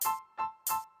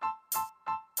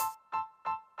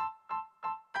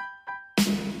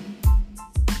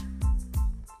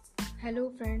Hello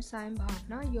friends, I am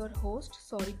Bhavna, your host.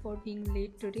 Sorry for being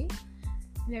late today.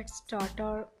 Let's start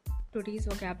our today's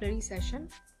vocabulary session.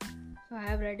 So I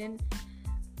have read a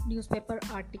newspaper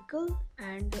article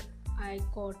and I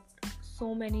got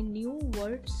so many new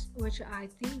words which I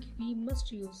think we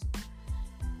must use.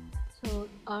 So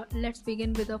let's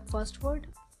begin with the first word.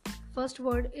 First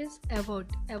word is avert.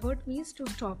 Avert means to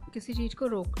stop. किसी चीज को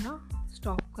रोकना,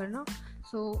 stop करना.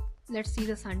 So let's see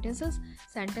the sentences.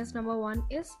 Sentence number 1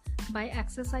 is by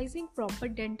exercising proper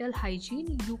dental hygiene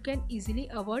you can easily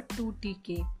avert tooth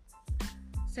decay.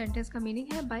 Sentence का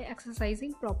meaning है by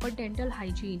exercising proper dental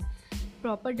hygiene.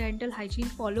 Proper dental hygiene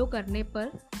follow करने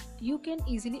पर you can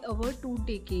easily avert tooth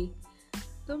decay.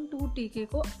 तुम tooth decay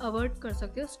को avoid कर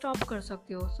सकते हो, stop कर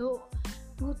सकते हो. सो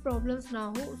टूथ प्रॉब्लम्स ना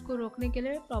हो उसको रोकने के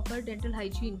लिए प्रॉपर डेंटल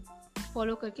हाइजीन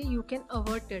फॉलो करके you can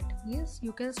avoid it, means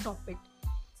you can stop it.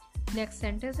 Next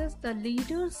sentence is the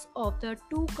leaders of the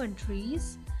two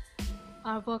countries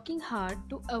are working hard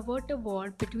to avoid a war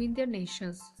between their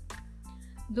Nations.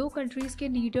 दो countries के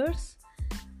leaders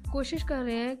कोशिश कर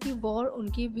रहे हैं कि war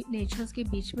उनके Nations के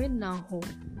बीच में ना हो.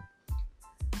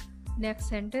 Next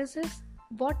sentence is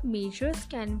what measures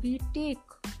can we take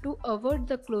to avoid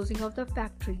the closing of the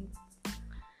factory.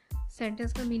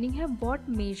 Sentence का मीनिंग है व्हाट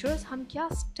मेजर्स, हम क्या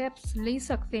स्टेप्स ले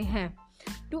सकते हैं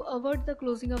to avoid the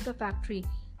closing of the factory.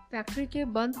 Factory के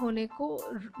बंद होने को,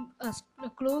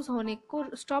 क्लोज होने को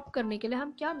स्टॉप करने के लिए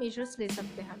हम क्या मेजर्स ले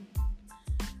सकते हैं.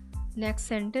 Next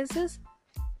sentence is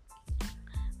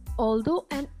although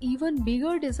an even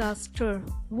bigger disaster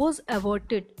was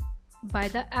averted by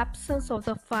the absence of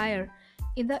the fire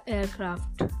in the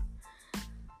aircraft.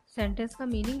 Sentence का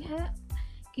मीनिंग है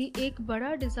कि एक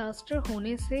बड़ा डिजास्टर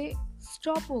होने से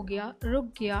स्टॉप हो गया, रुक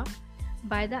गया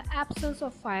by the absence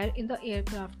of fire in the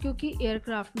aircraft, क्योंकि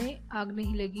एयरक्राफ्ट में आग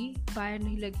नहीं लगी, फायर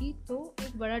नहीं लगी, तो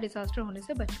एक बड़ा डिजास्टर होने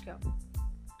से बच गया.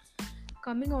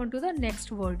 Coming on to the next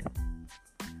word.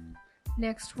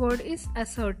 Next word is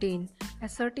ascertain.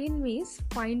 Ascertain means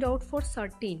find out for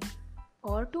certain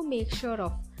or to make sure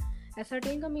of.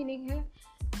 Ascertain का मीनिंग है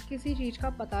किसी चीज़ का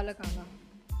पता लगाना,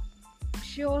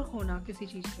 श्योर होना किसी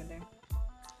चीज़ के लिए.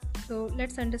 So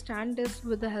let's understand this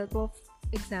with the help of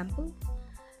example.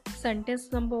 Sentence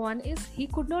number 1 is he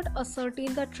could not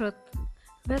ascertain the truth.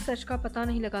 वह सच का पता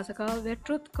नहीं लगा सका, वह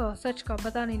ट्रुथ का, सच का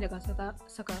पता नहीं लगा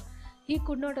सका. He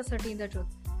could not ascertain the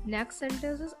truth. Next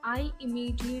sentence is I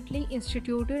immediately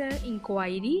instituted an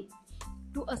inquiry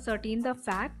to ascertain the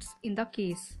facts in the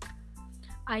case.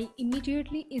 I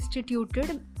immediately instituted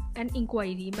an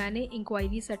inquiry. मैंने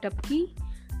inquiry setup की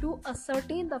to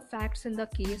ascertain the facts in the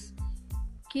case.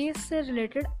 Case से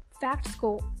related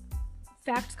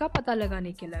facts का पता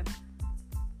लगाने के लिए.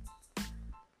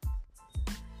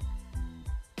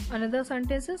 Another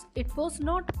sentence is it was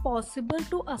not possible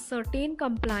to ascertain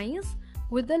compliance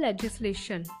with the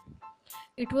legislation.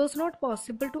 It was not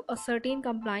possible to ascertain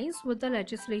compliance with the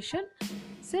legislation.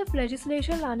 सिर्फ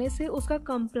legislation लाने से उसका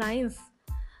compliance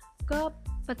का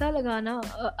पता लगाना,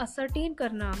 ascertain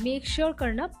करना, make sure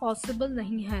करना possible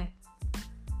नहीं है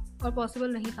और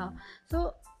possible नहीं था. So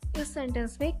इस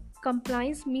sentence में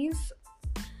compliance means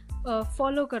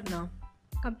follow करना,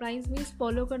 compliance means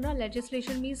follow करना,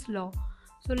 legislation means law.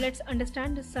 So let's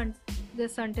understand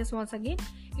this sentence once again.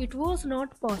 It was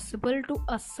not possible to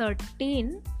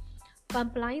ascertain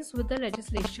compliance with the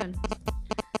legislation.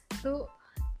 तो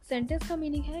सेंटेंस का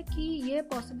मीनिंग है कि ये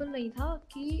पॉसिबल नहीं था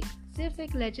कि सिर्फ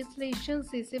एक लेजिस्लेशन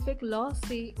से, सिर्फ एक लॉ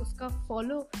से उसका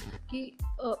फॉलो कि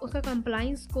उसका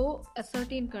कंप्लाइंस को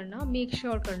असर्टेन करना, मेक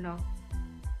श्योर करना.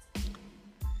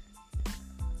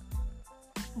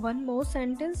 One more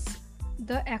sentence,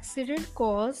 the accident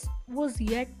cause was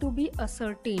yet to be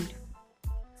ascertained.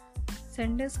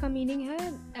 Sentence का मीनिंग है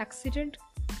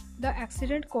the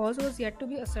accident cause was yet to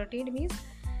be ascertained means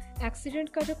accident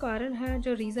का जो कारण है,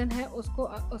 जो रीज़न है,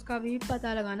 उसका भी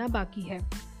पता लगाना बाकी है.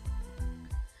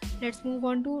 Let's move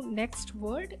on to next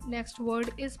word. Next word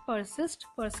is persist.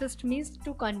 Persist means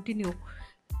to continue,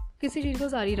 किसी चीज़ को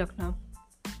जारी रखना.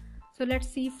 So let's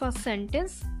see first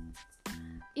sentence.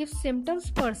 If symptoms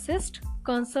persist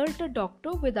consult a doctor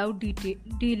without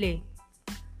delay.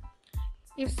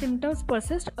 If symptoms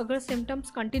persist, अगर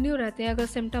सिम्टम्स कंटिन्यू रहते हैं, अगर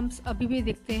symptoms अभी भी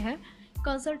दिखते हैं,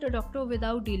 consult a doctor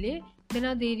without delay,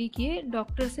 बिना देरी किए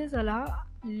डॉक्टर से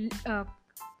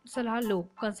सलाह लो,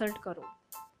 कंसल्ट करो.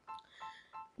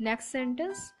 Next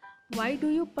sentence, why do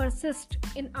you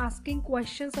persist in asking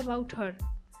questions about her.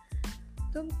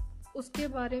 तुम उसके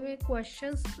बारे में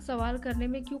क्वेश्चंस, सवाल करने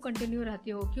में क्यों कंटिन्यू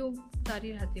रहते हो, क्यों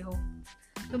जारी रहते हो,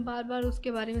 तुम बार बार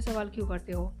उसके बारे में सवाल क्यों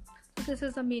करते हो. So this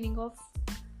is the meaning of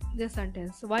this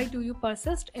sentence. Why do you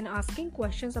persist in asking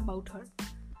questions about her?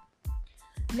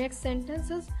 Next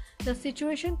sentence is The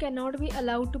situation cannot be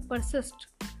allowed to persist.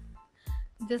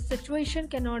 This situation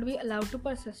cannot be allowed to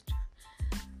persist.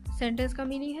 Sentence का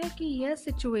meaning है कि यह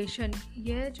situation,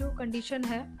 यह जो condition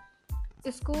है,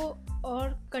 इसको और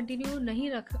continue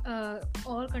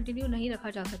नहीं रखा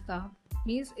जा सकता.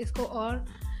 मीन्स इसको और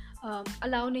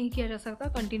अलाउ नहीं किया जा सकता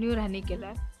कंटिन्यू रहने के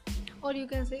लिए. और you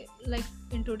can say like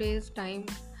in today's time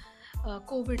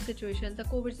COVID situation, the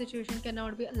COVID situation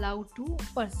cannot be allowed to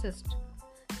persist.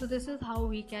 So this is how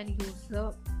we can use the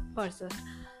persist.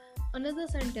 Another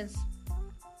sentence,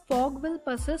 fog will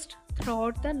persist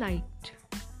throughout the night.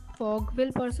 Fog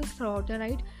will persist throughout the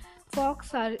night. Fog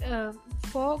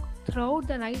throughout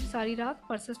the night, सारी रात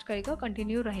persist करेगा,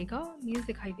 continue रहेगा, means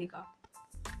दिखाई देगा.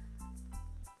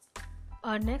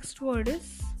 Our next word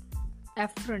is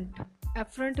affront.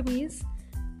 Affront means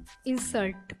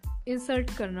insult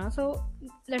करना. So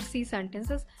let's see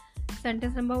sentences.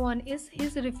 Sentence number 1 is,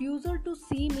 his refusal to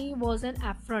see me was an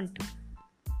affront.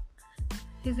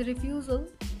 His refusal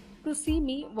to see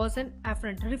me was an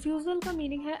affront. Refusal का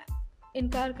meaning है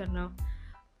इनकार करना.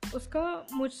 उसका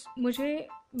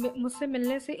मुझसे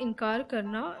मिलने से इनकार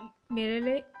करना मेरे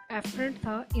लिए affront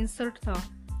था, insult था.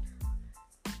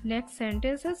 Next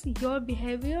sentence is, your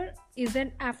behavior is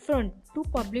an affront to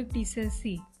public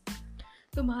decency.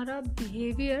 तुम्हारा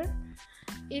बिहेवियर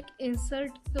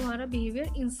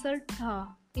इंसल्ट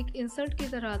था, एक इंसल्ट की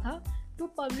तरह था टू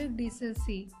पब्लिक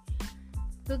डिसेंसी.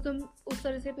 तो तुम उस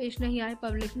तरह से पेश नहीं आए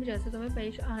पब्लिक में जैसे तुम्हें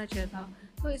पेश आना चाहिए था.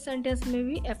 तो इस सेंटेंस में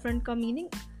भी एफरेंट का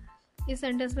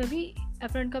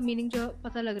मीनिंग जो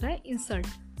पता लग रहा है, insult.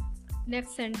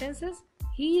 Next sentence is,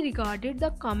 he regarded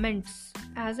the comments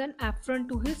as an efferent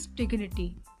to his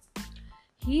dignity.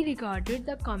 He regarded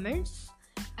the comments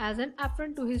as an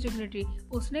efferent to his dignity.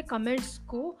 उसने कमेंट्स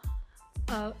को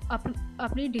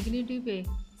अपनी डिग्निटी पे,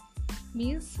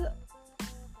 मीन्स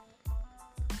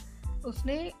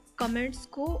उसने कमेंट्स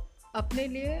को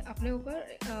अपने ऊपर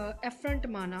एफरेंट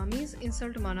माना, मीन्स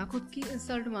इंसल्ट माना, खुद की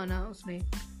इंसल्ट माना उसने.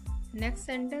 Next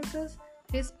sentence is,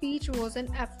 his speech was an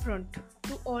efferent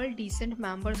to all decent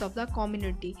members of the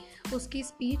community. उसकी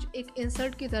स्पीच एक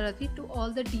इंसल्ट की तरह थी to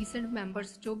all the decent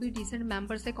members. जो भी डिसेंट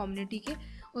मेंबर्स है कम्युनिटी के,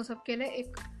 वो सबके लिए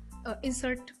एक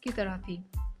इंसल्ट की तरह थी.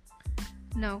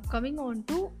 Now coming on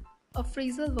to a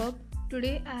phrasal verb.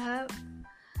 Today I have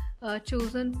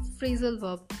chosen phrasal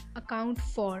verb, account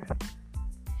for.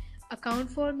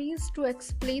 Account for means to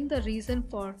explain the reason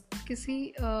for. किसी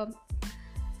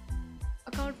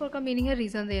account for का meaning है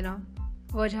reason देना,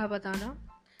 वजह बताना.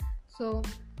 So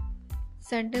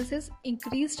sentence is,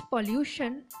 increased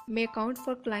pollution may account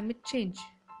for climate change.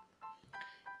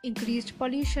 Increased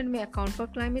pollution may account for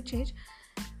climate change.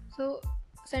 So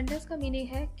sentence का meaning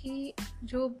है कि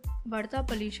जो बढ़ता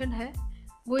पोल्यूशन है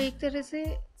वो एक तरह से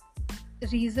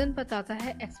रीज़न बताता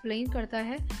है, एक्सप्लेन करता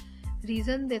है,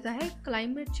 रीज़न देता है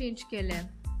क्लाइमेट चेंज के लिए.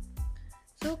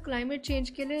 सो क्लाइमेट चेंज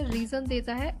के लिए रीज़न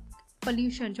देता है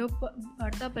पोल्यूशन, जो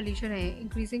बढ़ता पोल्यूशन है,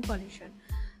 increasing pollution.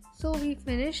 So we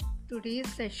finish today's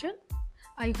session.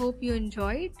 I hope you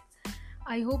enjoyed.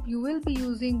 I hope you will be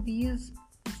using these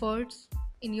words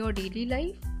in your daily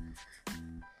life.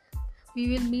 We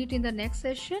will meet in the next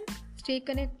session. Stay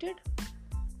connected.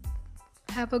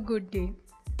 Have a good day.